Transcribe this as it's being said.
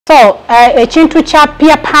So ekintu kya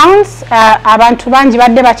peer pounds abantu bangi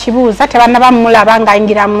badde bakibuuza tebannaba mulaba nga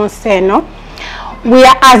ayingira mu nsi eno. We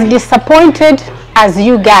are as disappointed as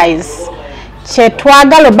you guys. Kye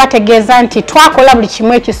twagala obategeeza nti twakola buli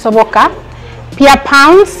kimu ekisoboka. Peer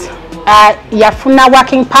pounds yafuna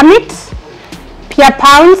working permit, peer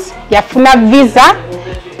pounds yafuna visa,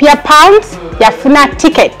 peer pounds yafuna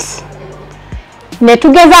ticket. Ne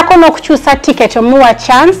tugezaako n'okukyusa ticket omuwa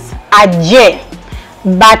chance ajje.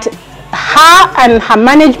 But her and her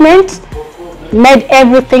management made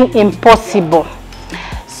everything impossible.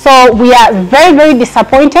 So we are very, very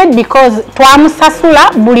disappointed because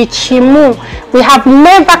twamusasula buli kimu. We have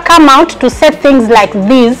never come out to say things like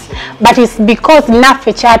this, but it's because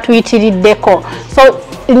naffe kyatuyitiriddeko. So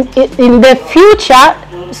in the future,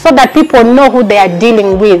 so that people know who they are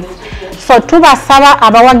dealing with. So tubasaba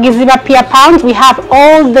abawagizi ba peer pounds, we have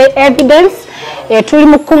all the evidence. Tuli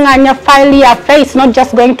mukunganya file yaffe. It's not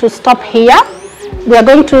just going to stop here. We are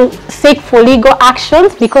going to seek for legal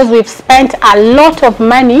actions because we've spent a lot of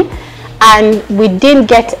money and we didn't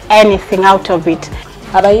get anything out of it.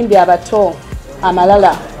 Abayimbi abato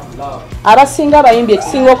amalala abasinga abayimbi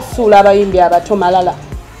ekisinga okusuula abayimbi abato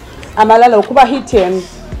amalala okuba hit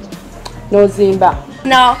nozimba.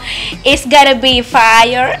 No, it's gotta be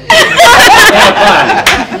fire.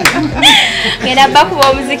 Ngenda bakuba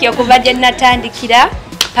omuziki okuva gye natandikira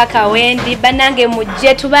paka wendi banange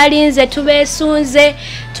mujje tubalinze tubesunze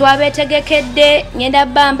twabetegekedde ngenda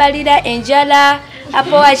bambalira enjala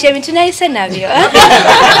apo wache ebintu nayise nabyo.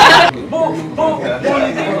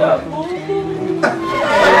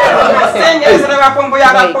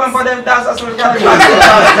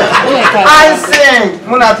 I sing.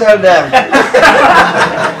 Muna tell them.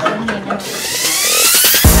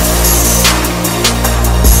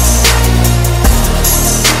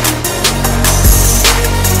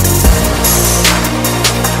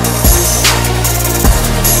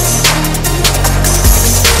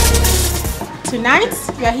 Tonight,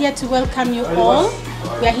 we are here to welcome you all.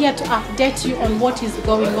 We are here to update you on what is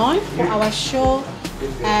going on for our show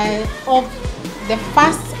of the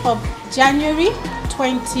 1st of January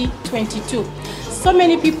 2022. So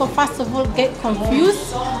many people, first of all, get confused.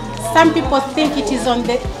 Some people think it is on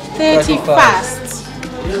the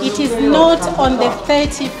 31st. It is not on the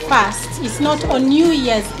 31st. It's not on New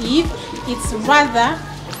Year's Eve. It's rather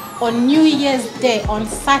on New Year's Day, on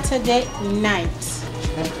Saturday night.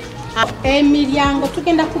 Emilyango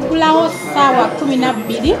tugenda kugulawo sawa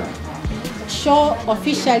 12. Show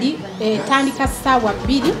officially tandika sawa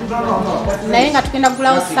 2 naye nga tugenda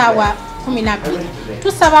kugulawo sawa 12.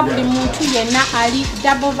 Tusaba buli muntu yenna ali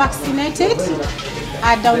double vaccinated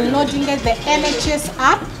downloading the NHS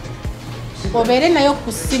app obere nayo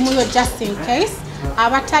ku simu yo just in case.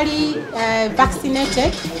 Abatali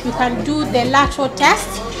vaccinated, you can do the lateral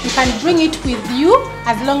test. You can bring it with you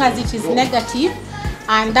as long as it is negative.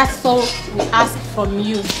 And that's all we ask from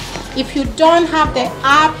you. If you don't have the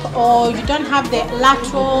app or you don't have the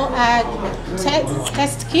lateral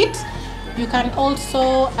test kit, you can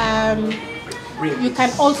also you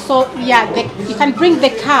can bring the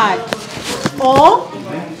card or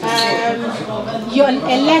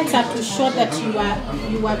a letter to show that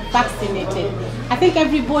you are vaccinated. I think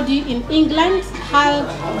everybody in England has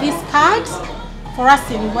these cards. For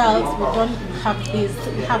us in Wales, we don't have these,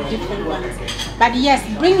 we have different ones. But yes,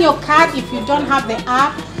 bring your card if you don't have the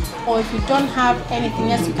app or if you don't have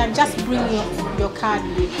anything else, you can just bring your card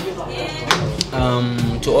with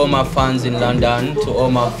you. To all my fans in London, to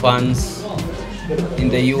all my fans in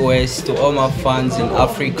the US, to all my fans in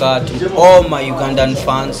Africa, to all my Ugandan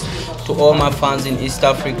fans, to all my fans in East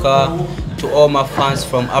Africa, to all my fans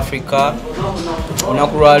from Africa.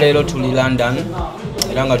 Unakulwa lero tuli London.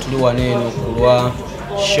 Eranga tuli waneeno kulwa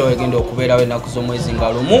show egenda okubeerawo ennaku z'omwezi nga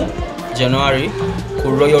lumu January ku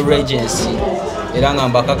Royal Regency. Eranga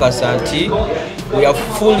mbakakasa nti we are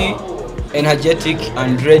fully energetic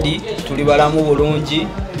and ready. Tuli balamu bulungi,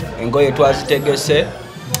 engoye twazitegese,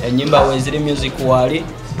 ennyimba weziri music wali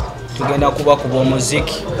tugenda kubakuba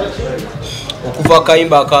omuziki okuva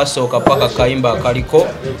kayimba akasooka paka kayimba akaliko.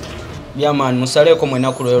 Byaman musaleeko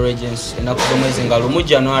mwena ku Royal Regency ennaku z'omwezi nga lumu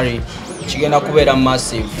January kigenda kubeera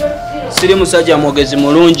massive. Siri musajja mwogezi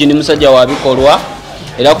mulungi ni musajja wa bikolwa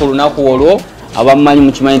era ku lunaku olwo abamanyi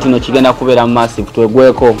mukimanyi tino kigenda kubeera massive.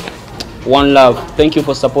 Twegweko. One love. Thank you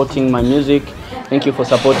for supporting my music. Thank you for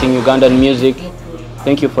supporting Ugandan music.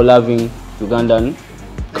 Thank you for loving Ugandan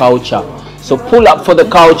culture. So pull up for the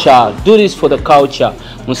culture. Do this for the culture.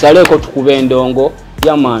 Musaleeko tukube endongo.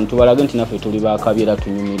 Yaman tubalage nti naffe tuli baakabyera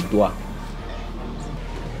tunyumiddwa.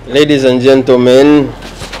 Ladies and gentlemen,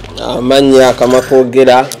 Manya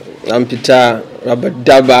Kamakogera, ampita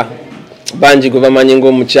rabadaba banji gwe bamanyi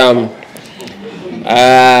ng'omukyamu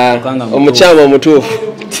omukyamu omutuufu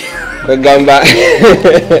kwegamba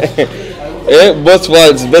both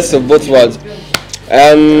worlds, best of both worlds.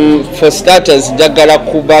 For starters njagala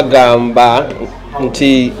kubagamba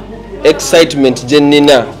nti excitement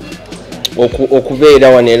jenina okubeera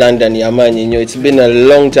wano e London yamanyi nnyo. It's been a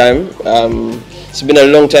long time. It's been a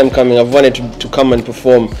long time coming. I've wanted to come and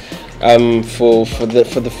perform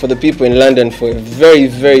for the people in London for a very,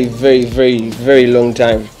 very, very, very, very long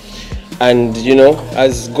time. And you know,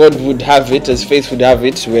 as God would have it, as faith would have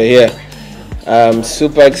it, we're here.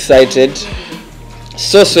 Super excited,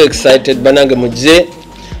 so excited. Bananga muje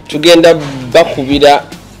tugenda bakubira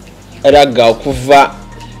raga okuva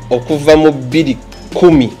mu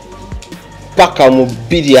 2010 paka mu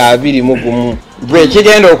 2021 bwe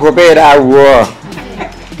kigenda okubeera awo.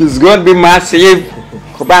 It's going to be massive.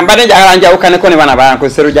 Kubamba ne jalanja ukaneko ne bana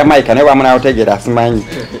bankozero Jamaica ne bamuna otegera simanyi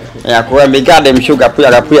yakuwa migade mshuga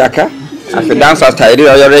puyaka as a dancer style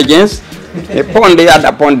your regions e ponde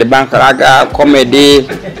ada ponde bankaraga comedy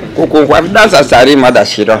kuku kwa dancer style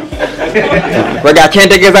madashiro kwega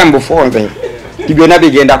kentegeza mbufonze tibyona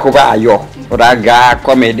bigenda kuba ayo raga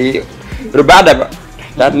comedy rubada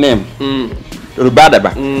that name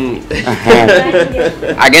Rubadaba.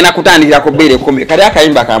 Agena kutandikira ku 2010 kali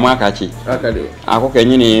akayimba ka mwaka ki ako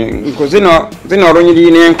kenyini nkuzino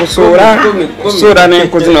olunyiri ne nkusura ne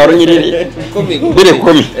nkuzino olunyiri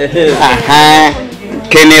 2010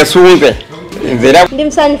 kene sunze nzera ndi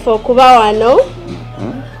msanyufu okuba wano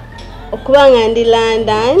okubanga ndi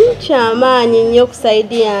London kyamaanyi nnyo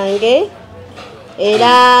kusaidi yange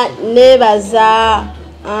era nebaza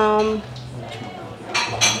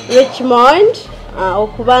Richmond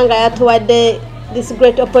okubanga yatuwadde this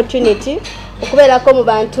great opportunity okubeerako mu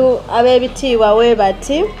bantu ab'ebitiibwa we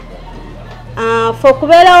bati for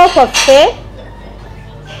kubeerawo kwaffe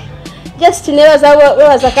just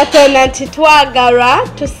nebaza Katonda nti twagalwa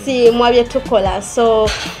tusiimwa bye tukola, so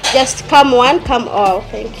just come one come all.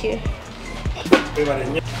 Thank you.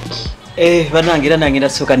 Banangira nange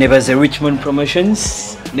ndasooka nebaze Richmond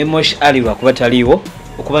Promotions ne Mosh aliwa kuba taliwo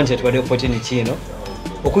okuba nti tuwadde opportunity eno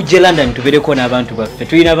okujja London tubeereko n'abantu baffe.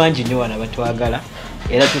 Tulina bangi nnyo wano abatwagala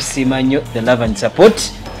era tusiima nnyo the love and support.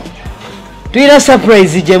 Tulina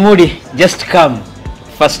surprise gye muli, just come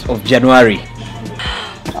 1st of January.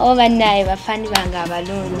 Bannaye bafani bange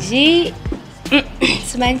abalungi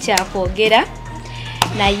simanyi kyakwogera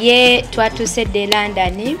naye twatusedde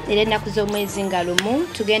London era ennaku z'omwezi nga lumu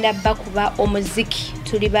tugenda bakuba omuziki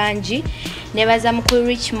tuli bangi. Nebaza mukulu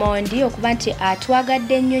Richmond okuba nti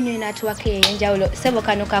atwagadde nnyo nnyo n'atuwako ey'enjawulo sebo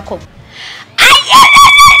kano kako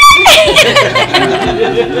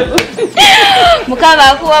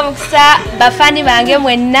mukama akuwa mukisa bafani bange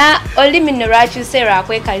mwenna olulimi nno lwakyuse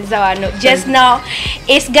lwakwekaliza wano. Just now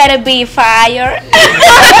it's gonna be fire.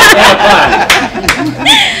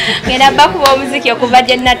 Ngenda bakuba omuziki okuva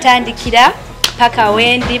gye natandikira paka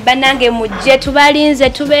wendi banange mujje tubalinze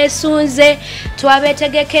tubesunze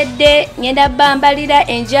twabetegekedde ngenda bambalira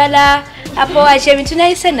enjala apo wache bintu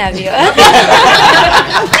nayise nabyo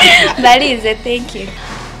balinze. Thank you.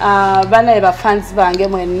 Banaye bafans bange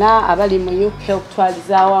mwenna abali mu UK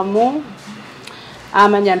okutwaliza awamu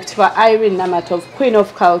amanya mpitibwa Irene Namatov, Queen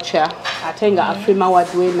of Culture ate nga Afrima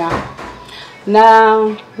Award winner, na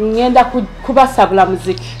ngenda kubasabula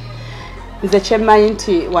muziki. Nze kyemmanyi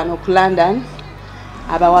nti wano ku London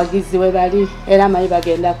abawagizi we bali era mayi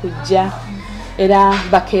bagenda kujja era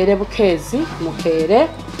bakeere bukeezi mukeere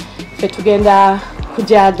fe tugenda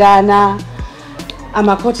kujagana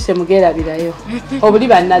amakoti temugerabirayo obuli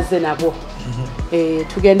bannaze nabo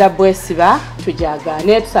tugenda bwesiba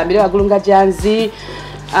tujagane tusambire wagulunga janzi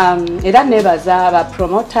era nebaza ba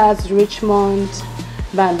Promoter'S Richmond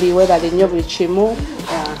bambi we bali nnyo buli kimu.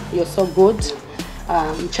 You're so good.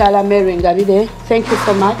 Mchala Mary Ngabire, thank you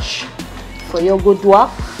so much for your good work.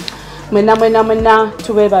 Mwena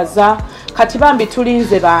tubebaza kati bambi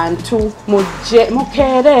tulinze bantu mujje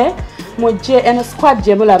mukere mujje eno squad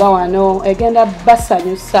je mulaba wano egenda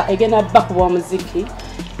basanyusa egenda bakuba muziki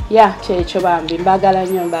ya kyekyo bambi mbagala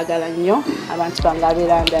nnyo abantu bange ab'e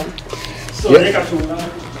London. So leka tuna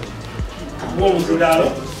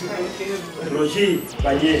muzulalo Roger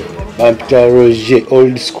Baye Bampita Roger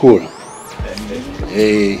old school.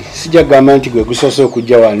 Sijagamba nti gwe gusoose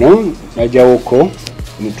okujja wano najjawoko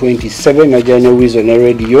mu 27 najja ne Wizo ne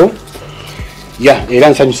radio era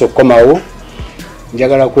nsanyusa okukomawo.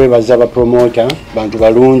 Njagala kwebaza ba promoter bantu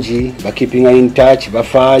balungi ba keeping in touch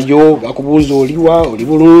bafaayo bakubuuza oliwa oli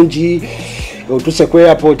bulungi otuse ku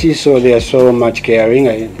airport, so they are so much caring.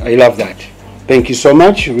 I love that. Thank you so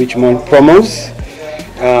much Richmond Promos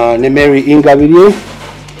ne Mary Ingabire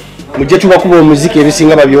mujje tubakuba omuziki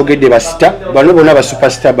ebisinga babyogedde basita bano bonna ba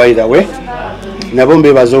superstar by the way nabo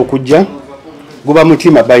mbebaza okujja guba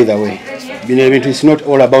mutima by the way bino ebintu is not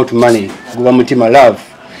all about money guba mutima love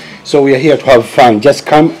so we are here to have fun just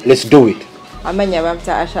come let's do it. Amanya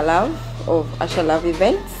Bamta Asha Love of Asha Love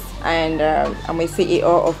Events and I'm a CEO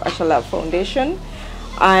of Asha Love Foundation.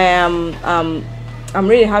 I'm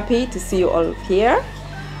really happy to see you all here.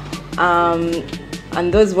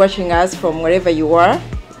 And those watching us from wherever you are,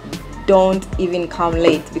 don't even come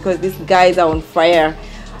late because these guys are on fire.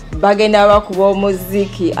 Bagenda bakuba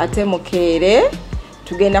muziki ate mukere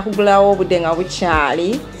tugenda kugulawo obudenga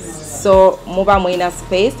bukyali so muba mwina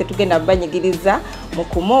space tetugenda banyigiriza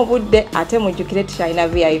mukuma obudde ate mujjukire tukyalina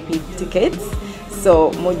VIP tickets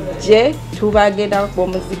so mujje tubagenda kuba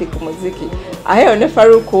muziki ku muziki ayo ne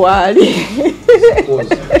Faruku wali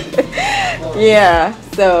yeah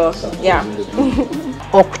so yeah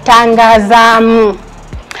okutangazaamu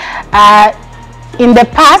in the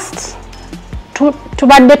past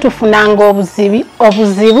tubadde tufunanga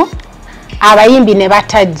obuzibu abayimbi ne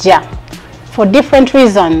batajja for different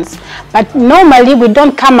reasons but normally we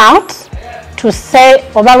don't come out to say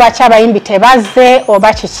oba lwaki abayimbi tebazze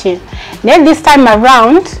oba kiki naye this time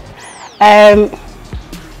around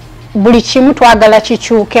buli kimu twagala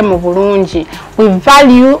kikyuke mu bulungi. We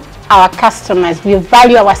value our customers, we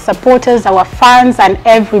value our supporters, our fans and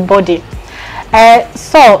everybody.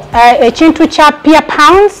 So ekintu kya peer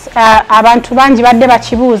pounds abantu bangi badde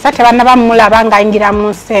bakibuuza tebanaba mulaba nga ayingira mu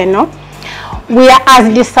nsi eno. We are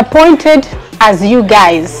as disappointed as you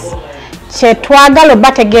guys. Kye twagala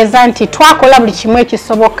bategeeza nti twakola buli kimu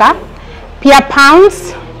ekisoboka. Peer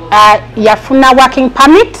pounds yafuna working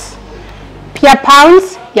permit, peer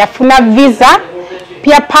pounds yafuna visa,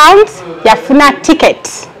 peer pounds yafuna ticket.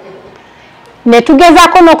 Ne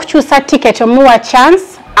tugezaako n'okukyusa ticket omuwa chance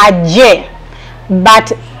ajje.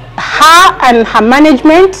 But her and her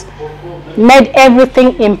management made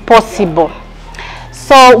everything impossible.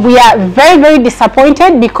 So we are very, very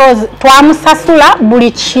disappointed because twamusasula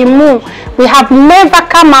buli kimu. We have never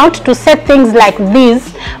come out to say things like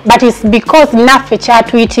this, but it's because naffe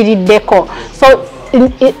kyatuyitiriddeko. So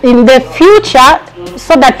in the future,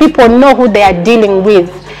 so that people know who they are dealing with.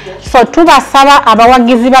 So tubasaba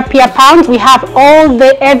abawagizi ba peer pounds, we have all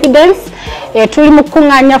the evidence. Tuli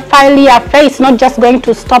mukunganya file yaffe, it's not just going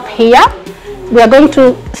to stop here. We are going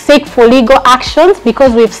to seek for legal actions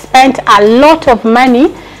because we've spent a lot of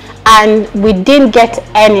money and we didn't get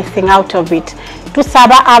anything out of it.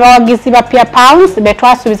 Tusaba abawagizi ba peer pounds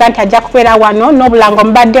betwasubiza nti ajja kubeera wano n'obulango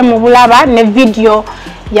mbadde mu bulaba ne video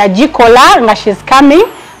ya Gikola nga she's coming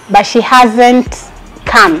but she hasn't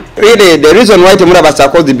come. Really the reason why temulaba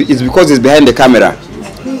Sarkozy is because he's behind the camera.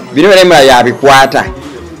 Bino biremera yabikwata.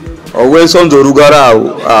 Owensonzo olugala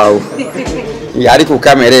awo yali ku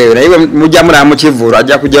kamera eyo naye mujja mula mu kivulu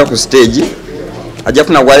ajja kujja ku stage ajja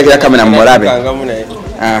kuna gwalekera kamera mu mulabe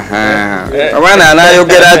abana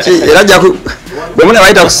anayogera ki era ajja ku bwe muna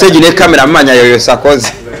bayita ku stage ne kamera mmanya yoyo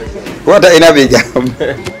Sarkozy wata inabiga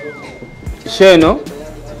sheno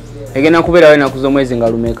egena kubeerawo enaku z'omwezi nga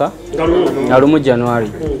lumeka nga lumu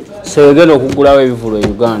January so egenda okugulawo ebivulu e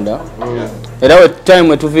Uganda era we time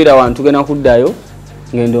wetuviira wantu tugenda kuddayo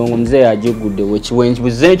ngendongo mzee ajigudde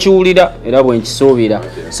wekibuze kiwulira era bwe nkisuubira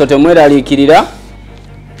so temweraliikirira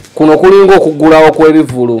kuno kulinga okugulawo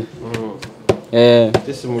kw'ebivulu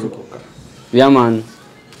yaman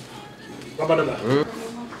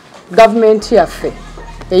government yaffe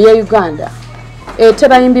eye Uganda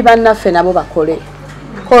tebayimbi bannaffe nabo bakole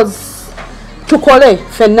cause tukole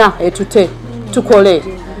fenna etute tukole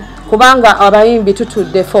kubanga abayimbi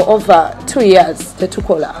tutudde for over 2 years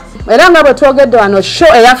tetukola era nga bwe twogedde wano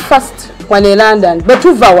show eya first wane London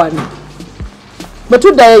betuva wano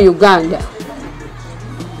betuddayo Uganda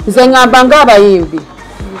nze ngamba ng'abayimbi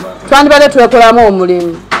twandibadde twekolamu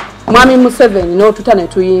omulimu mwami Museveni n'otuta ne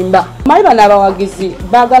tuyimba mayi bano abawagizi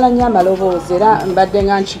baagala nnyo amaloboozi era mbadde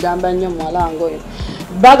nga nkigamba nnyo muwalango oyo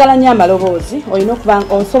baagala nnyo amaloboozi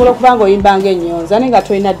osobola okuba nga oyimba ng'ennyonza naye nga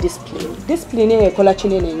tolina discipline eyo ekola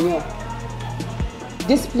kinene nnyo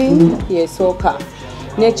discipline yesooka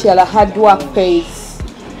n'ekirala hard work pays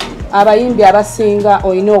abayimbi abasinga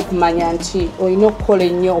olina okumanya nti olina okukola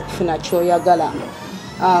ennyo okufuna kyoyagala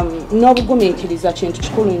n'obugumiikiriza kintu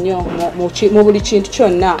kikulu nnyo mu buli kintu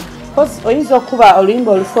kyonna oyinza okuba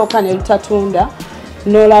oluyimba olusooka ne lutatunda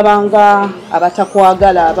n'olaba nga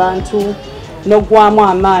abatakwagala abantu n'oggwamu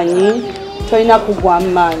amaanyi tolina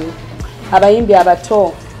kuggwamu maanyi abayimbi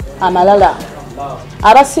abato amalala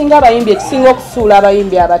abasinga abayimbi ekisinga okusuula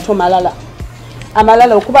abayimbi abato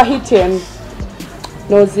amalala okuba hitem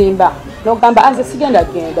n'ozimba nogamba anze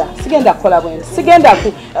sigenda kukola bwendi sigenda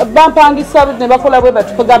bampangisa ne bakola bwe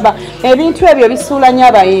batukugamba ebintu ebyo bisuula nnyo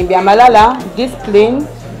abayimbi amalala discipline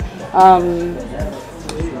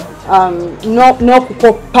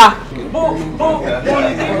n'okukoppa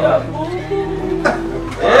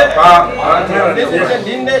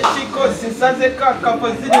Dinde chiko sisaze kakapo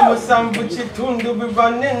ziri musambu chitundu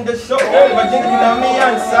bivanende so bajingira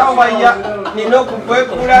miyansa waya nino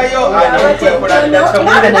kukwekulayo anakwekula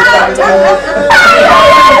ndachomune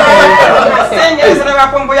Sing is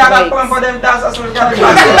never combo ya combo them dance as we can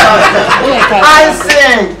I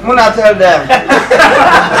sing muna tell them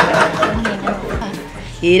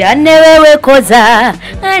Irane wewe koza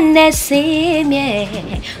anesimye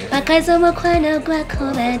Makazo mukwana gwako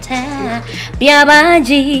bata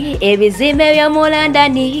Byabanji ebizime bya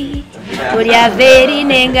mulandani Urya veri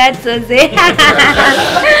nengatsoze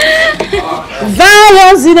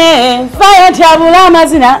Vayo zine Vayo tabula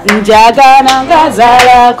mazina Njagana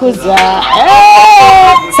ngazala kuza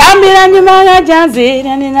Sambira nyumanga janzi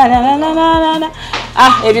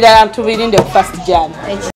ebirala tubirinde ku first Jan